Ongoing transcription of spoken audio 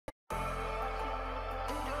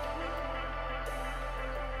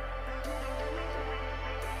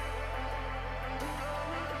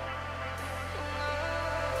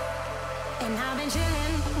been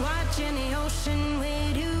chillin', watching the ocean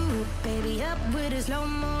with you. Baby up with a slow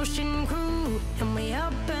motion crew. And we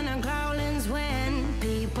up in our growlings when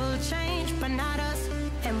people change, but not us.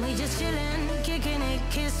 And we just chillin', kicking it,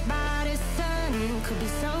 kissed by the sun. Could be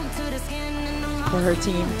soaked to the skin in the morning. For her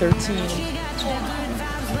team, 13.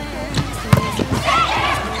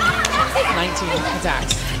 19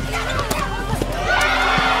 attacks.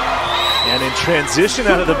 And in transition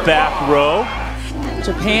out of the back row.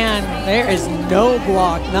 Japan, there is no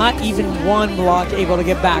block, not even one block able to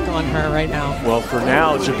get back on her right now. Well, for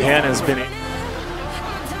now, Japan has been in a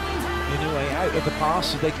way out of the pass,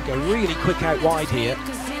 so they can go really quick out wide here.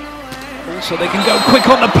 Also, they can go quick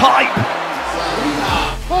on the pipe.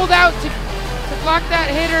 Pulled out to block that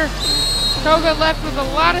hitter. Koga left with a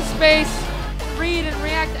lot of space. Read and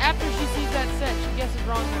react after she sees that set. She guesses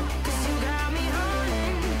wrong there.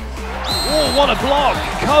 Oh, what a block!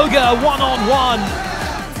 Koga one-on-one.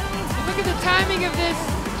 Look at the timing of this.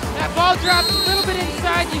 That ball drops a little bit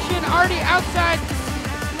inside. You should already outside.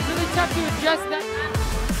 Really tough to adjust that.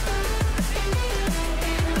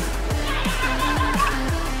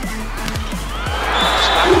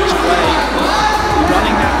 Snapping away.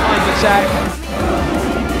 Running that pipe attack.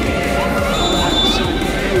 Absolutely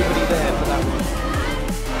nobody there for that one.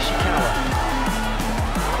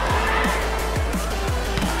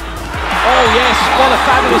 Oh yes, what a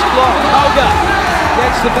fabulous block. Koga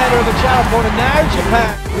gets the better of the channel point, and now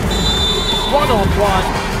Japan one-on-one,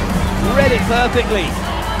 read it perfectly.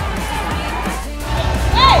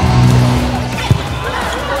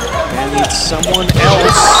 and needs someone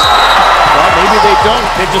else. Well, maybe they don't.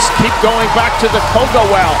 They just keep going back to the Koga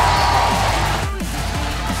well.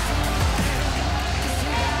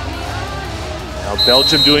 Now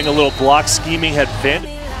Belgium doing a little block scheming had been.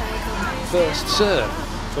 First serve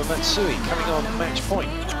for Matsui coming on match point.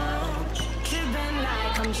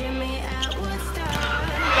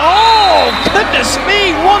 Oh, goodness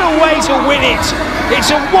me, what a way to win it. It's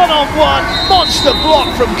a one-on-one monster block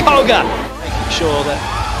from Koga. Making sure that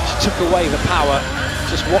she took away the power,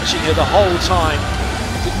 just watching her the whole time.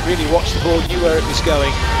 Didn't really watch the ball, knew where it was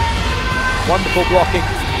going. Wonderful blocking.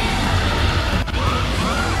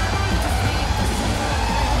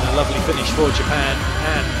 And a lovely finish for Japan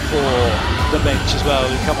and for the bench as well,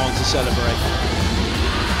 who come on to celebrate.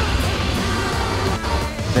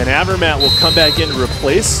 Then Avermaet will come back in to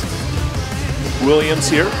replace Williams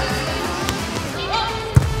here.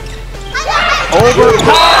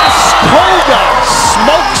 Overpass! Koga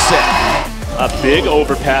smokes it! A big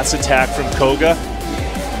overpass attack from Koga.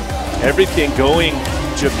 Everything going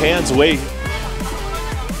Japan's way.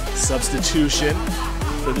 Substitution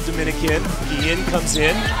for the Dominican. Biñan comes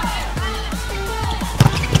in.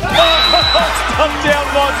 Stumped down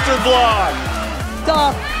monster block!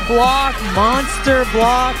 Stop block, monster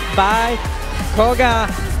block by Koga.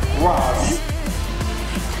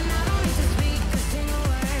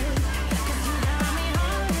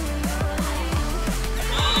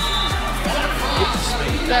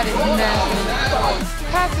 That is nasty.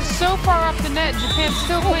 Pass is so far off the net. Japan's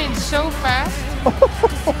still playing so fast.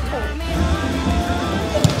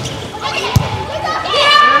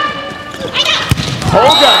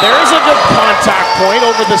 Koga, there's a good contact point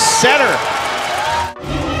over the center.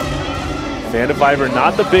 FIVB,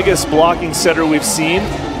 not the biggest blocking setter we've seen.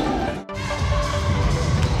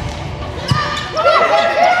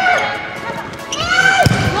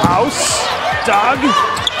 House, Doug,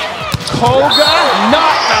 Koga,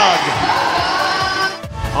 not Doug.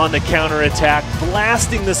 On the counter-attack,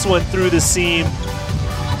 blasting this one through the seam.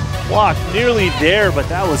 Block nearly there, but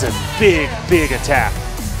that was a big, big attack.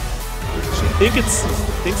 She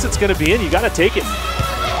thinks it's gonna be in, you gotta take it.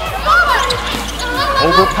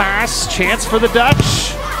 Overpass, chance for the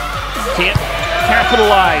Dutch. Can't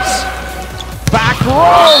capitalize. Back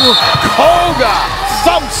row, Koga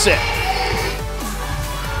thumps it.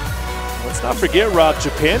 Let's not forget, Rob,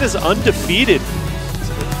 Japan is undefeated.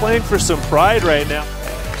 So they're playing for some pride right now.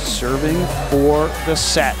 Serving for the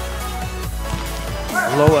set.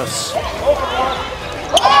 Lois.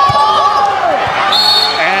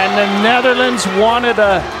 And the Netherlands wanted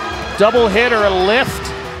a double hit or a lift.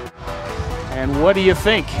 And what do you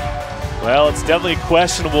think? Well, it's definitely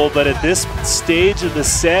questionable, but at this stage of the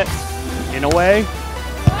set, in a way,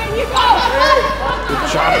 good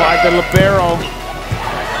job by the libero.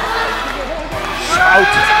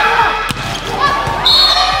 Out.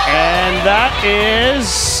 And that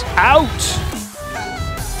is out.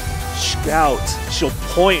 Scout, she'll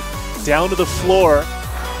point down to the floor.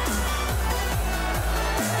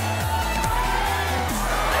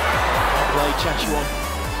 Play Chachuan.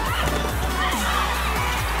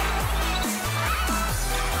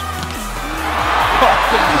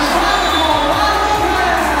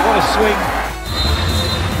 swing.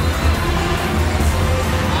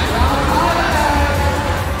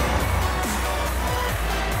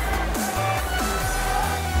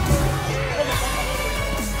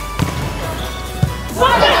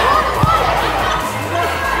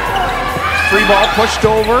 Free ball pushed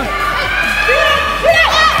over.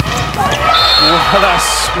 What a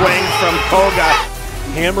swing from Koga.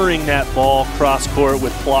 Hammering that ball cross court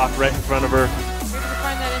with block right in front of her. Maybe to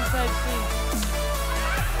find that inside seam.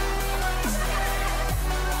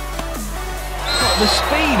 The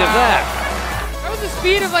speed of that. That was the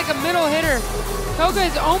speed of like a middle hitter. Koga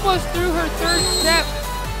is almost through her third step.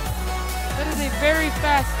 That is a very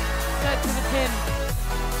fast set to the pin.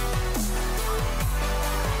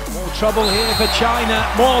 More trouble here for China.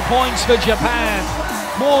 More points for Japan.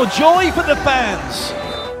 More joy for the fans.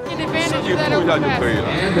 Advantage of that open pass.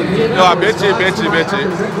 对吧？别急，别急，别急。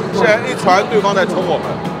现在一传，对方在冲我们，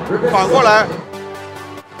反过来。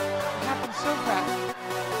 Happened so fast.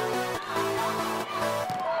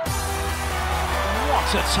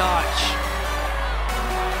 What a touch.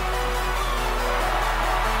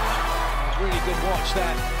 Really good watch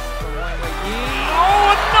that.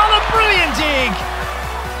 Oh, another brilliant dig.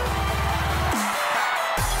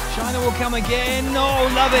 China will come again. Oh,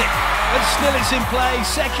 love it. But still it's in play.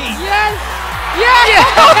 Seki. Yes! Yes!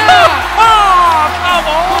 Yeah! Oh, come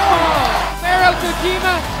on! Maro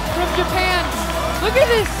Kojima from Japan. Look at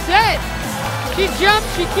this set. She jumps,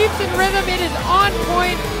 she keeps in rhythm, it is on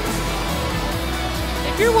point.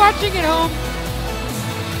 If you're watching at home,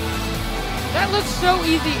 that looks so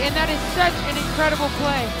easy, and that is such an incredible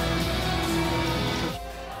play.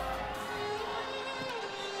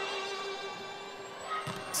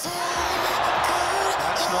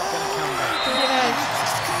 That's not going to come back. Yes.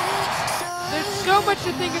 There's so much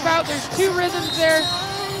to think about. There's two rhythms there.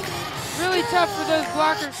 Really tough for those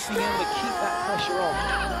blockers. Being able to keep that pressure on,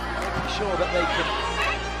 making sure that they can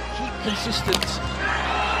keep consistent.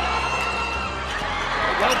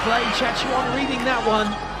 Well played, Tijuana reading that one.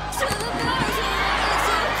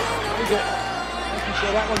 Making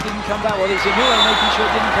sure that one didn't come back. Well, there's Inoue making sure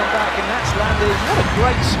it didn't come back, and that's landed. What a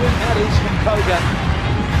great swing that is from Koga.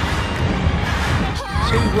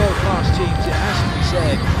 Two world-class teams, it has to be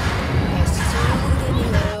said.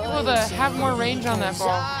 Able to have more range on that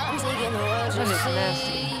ball. That is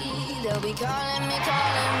nasty.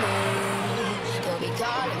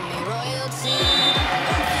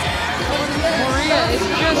 Maria is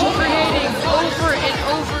just creating over and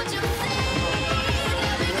over.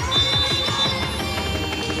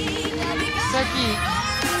 Seki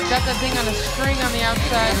got that thing on a string on the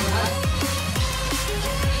outside.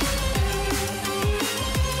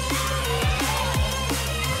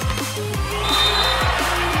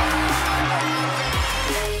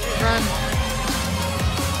 Run.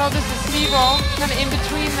 Call this a C-ball, kind of in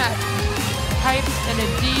between that pipe and a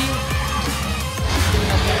D.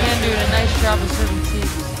 Japan doing a nice job of serving C,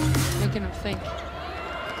 making him think.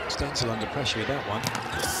 Stencil under pressure with that one.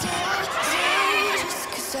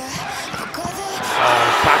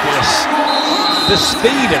 Oh, Fabulous. The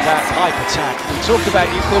speed of that pipe attack. We talked about,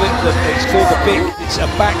 you call it, it's called the big, it's a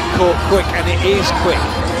backcourt quick, and it is quick.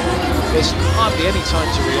 There's hardly any time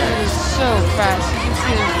to react. It is so fast. You can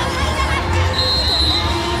see it.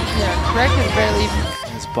 Yeah, Greg is barely even.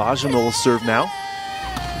 As Biñan will serve now.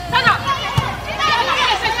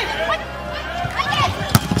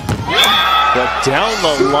 But down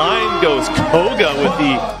the line goes Koga with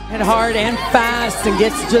the... And hard and fast and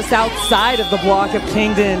gets just outside of the block of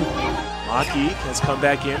Kingdon. Maki has come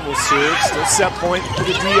back in, will serve, still set point for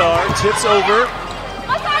the DR, tips over.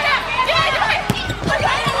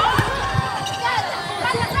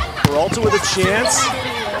 Peralta with a chance,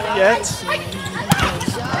 yet.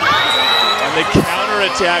 And the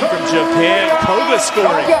counterattack from Japan, Koga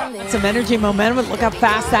scoring. Some energy, momentum, look how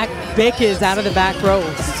fast that Bick is out of the back row.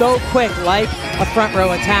 So quick, like a front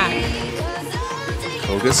row attack.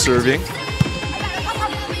 Koga serving.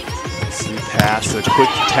 See pass, the quick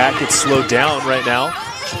attack gets slowed down right now.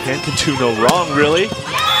 Japan can do no wrong, really.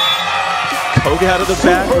 Koga out of the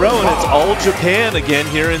back row, and it's all Japan again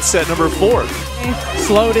here in set number 4.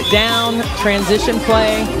 Slowed it down, transition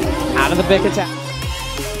play, out of the Bick attack.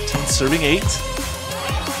 Serving 8.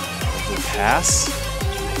 The pass,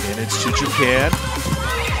 and it's to Japan.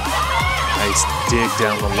 Nice dig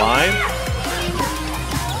down the line.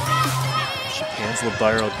 Japan's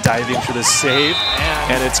Labaro diving for the save,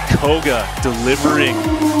 and it's Koga delivering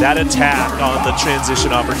that attack on the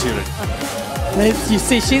transition opportunity. You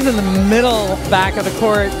see, she's in the middle back of the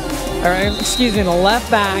court, or excuse me, the left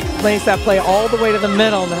back, plays that play all the way to the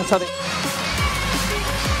middle, and that's how they...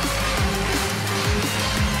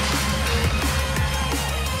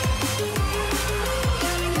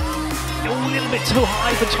 little bit too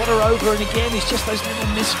high for Todorova, and again, it's just those little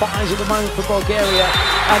misfires at the moment for Bulgaria.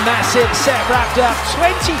 And that's it, set wrapped up,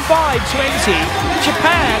 25-20.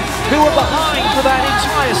 Japan, who were behind for that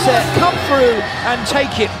entire set, come through and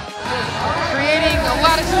take it. Creating a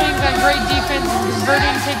lot of swings on great defense,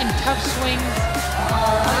 converting, taking tough swings.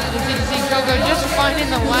 As you can see, Koga just finding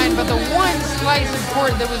the line, but the one slice of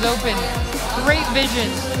court that was open. Great vision,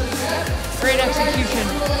 great execution.